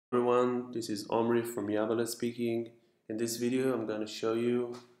Everyone, this is Omri from Yaballe speaking. In this video, I'm going to show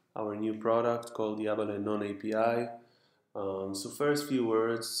you our new product called Yaballe Non-API. So first, few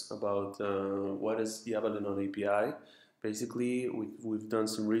words about what is Yaballe Non-API. Basically, we've done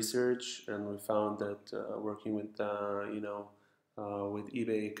some research and we found that working with with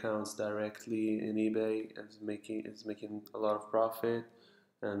eBay accounts directly in eBay is making a lot of profit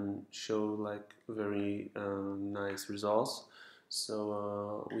and show like very nice results.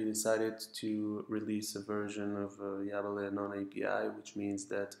 So we decided to release a version of Yaballe non-API, which means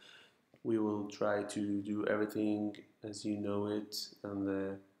that we will try to do everything as you know it on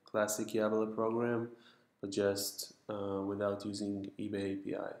the classic Yaballe program, but just without using eBay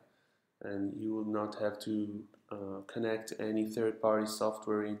API. And you will not have to connect any third-party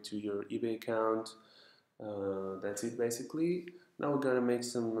software into your eBay account. That's it basically. Now we're gonna make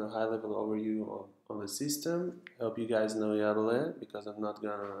some high-level overview on the system. I hope you guys know Yaballe because I'm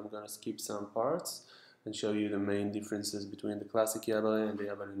gonna skip some parts and show you the main differences between the classic Yaballe and the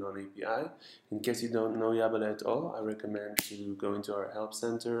Yaballe non-API. In case you don't know Yaballe at all, I recommend to go into our help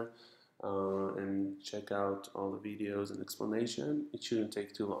center and check out all the videos and explanation. It shouldn't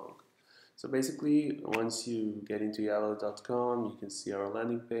take too long. So basically, once you get into yaballe.com, you can see our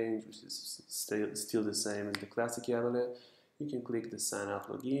landing page, which is still the same as the classic Yaballe. You can click the sign up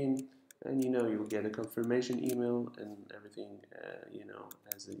login, and you'll get a confirmation email and everything,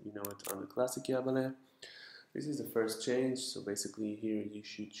 as you know it on the classic Yaballe. This is the first change. So basically, here you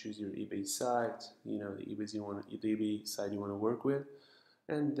should choose your eBay site, the eBay site you want to work with.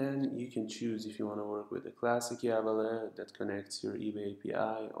 And then you can choose if you want to work with the classic Yaballe that connects your eBay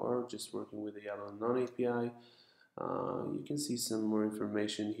API or just working with the Yaballe non-API. You can see some more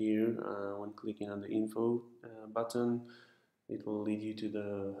information here when clicking on the info button. It will lead you to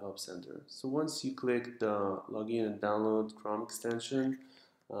the help center. So once you click the login and download Chrome extension,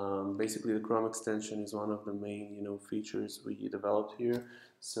 basically the Chrome extension is one of the main features we developed here.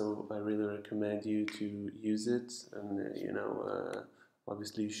 So I really recommend you to use it, and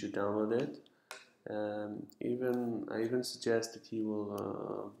obviously you should download it. I even suggest that you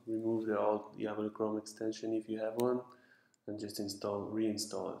will remove the old Yaballe Chrome extension if you have one, and just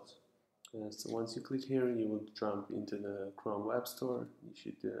reinstall it. So once you click here, you will jump into the Chrome Web Store. You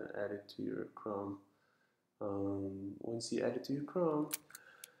should add it to your Chrome. Once you add it to your Chrome,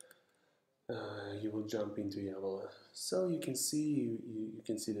 you will jump into Yaballe. So you can see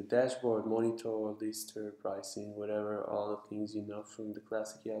the dashboard, monitor, lister, pricing, whatever, all the things you know from the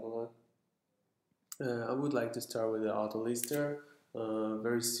classic Yaballe. I would like to start with the auto lister.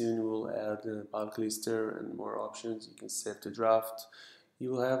 Very soon we'll add the bulk lister and more options. You can set the draft. You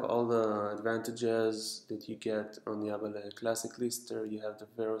will have all the advantages that you get on the Yaballe classic lister. You have the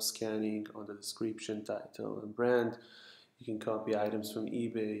Vero scanning on the description, title, and brand. You can copy items from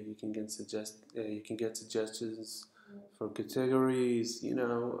eBay. You can get suggestions for categories,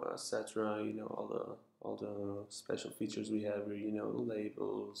 etc. All the special features we have here.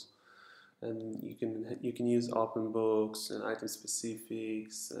 Labels, and you can use open books and item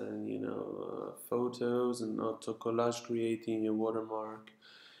specifics, and photos and auto collage creating a watermark,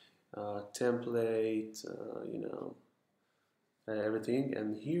 template, everything.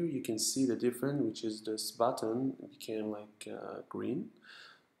 And here you can see the difference, which is this button became like green,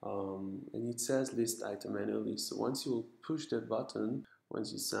 and it says list item manually. So once you push that button,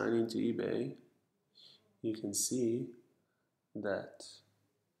 once you sign into eBay, you can see that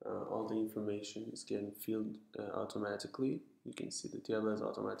all the information is getting filled automatically. You can see the tables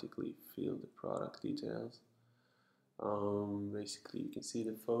automatically fill the product details. Basically, you can see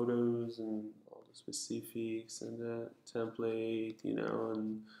the photos and all the specifics and the template,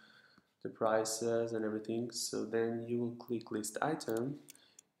 and the prices and everything. So then you will click list item,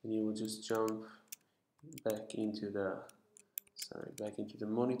 and you will just jump back into the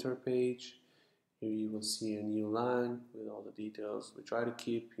monitor page. Here you will see a new line with all the details. We try to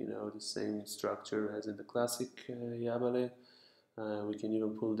keep, the same structure as in the classic Yaballe. We can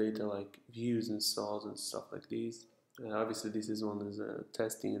even pull data like views and sold and stuff like these. Obviously, this is one of the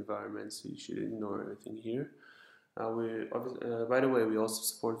testing environments, so you should ignore everything here. By the way, we also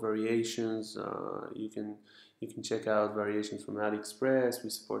support variations. You can check out variations from AliExpress. We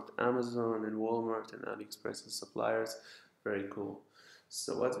support Amazon and Walmart and AliExpress as suppliers. Very cool.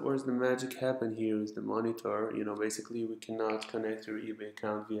 So where's the magic happen here is the monitor. Basically we cannot connect your eBay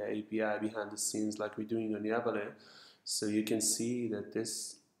account via API behind the scenes like we're doing on Yaballe. So you can see that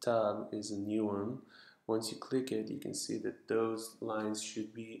this tab is a new one. Once you click it, you can see that those lines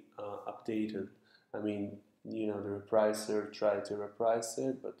should be updated. I mean, the repricer tried to reprice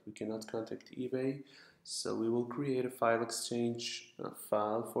it, but we cannot contact eBay. So we will create a file exchange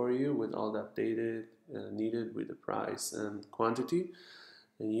file for you with all the updated needed with the price and quantity,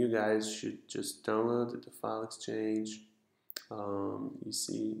 and you guys should just download the file exchange. You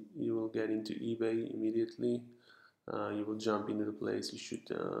see, you will get into eBay immediately. You will jump into the place. You should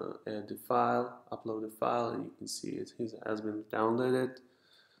add the file, upload the file, and you can see it has been downloaded.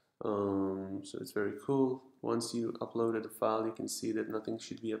 So it's very cool. Once you uploaded the file, you can see that nothing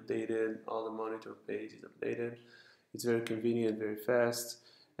should be updated. All the monitor page is updated. It's very convenient, very fast,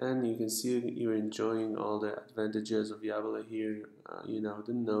 and you can see you're enjoying all the advantages of Yaballe here. You know,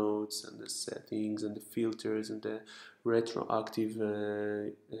 the notes and the settings and the filters and the retroactive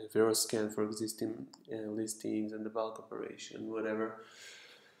Veroscan for existing listings and the bulk operation, whatever.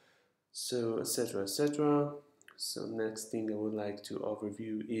 So, etc., etc. So next thing I would like to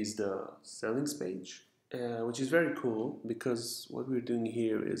overview is the sellings page, which is very cool because what we're doing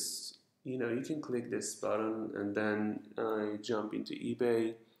here is, you know, you can click this button and then you jump into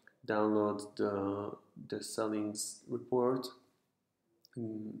eBay, download the sellings report.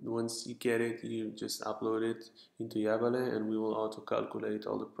 And once you get it, you just upload it into Yaballe, and we will auto calculate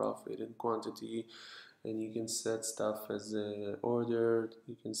all the profit and quantity, and you can set stuff as ordered.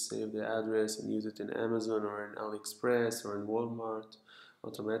 You can save the address and use it in Amazon or in AliExpress or in Walmart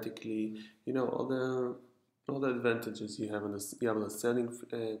automatically. You know, all the advantages you have on the Yaballe selling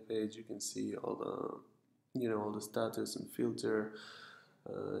page. You can see all the, you know, all the status and filter,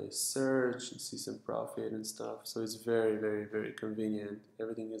 search and see some profit and stuff. So it's very, very, very convenient.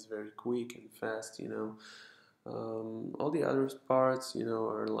 Everything is very quick and fast, you know. All the other parts, you know,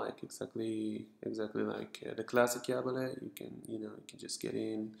 are like exactly like the classic Yaballe. You can just get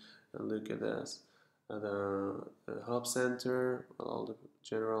in and look at this, the hub center, all the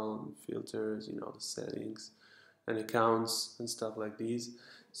general filters, you know, the settings and accounts and stuff like these.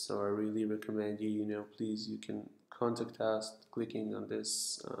 So I really recommend you, you know, please, you can contact us clicking on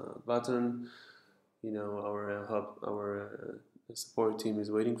this button. You know, our support team is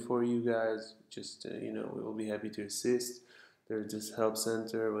waiting for you guys. Just you know, we will be happy to assist. There's this help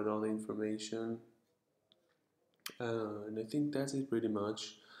center with all the information, and I think that's it pretty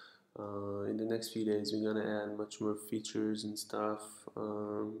much. In the next few days, we're gonna add much more features and stuff.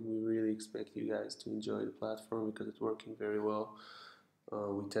 We really expect you guys to enjoy the platform because it's working very well.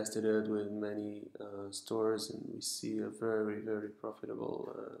 We tested it with many stores, and we see a very, very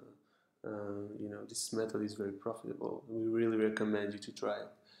profitable. You know, this method is very profitable. We really recommend you to try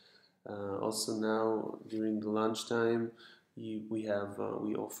it. Also, now during the lunchtime, we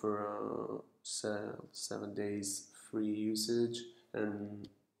offer 7 days free usage, and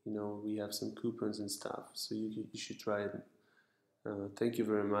you know, we have some coupons and stuff, so you should try it. Thank you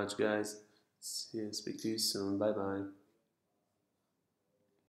very much, guys. Speak to you soon. Bye bye.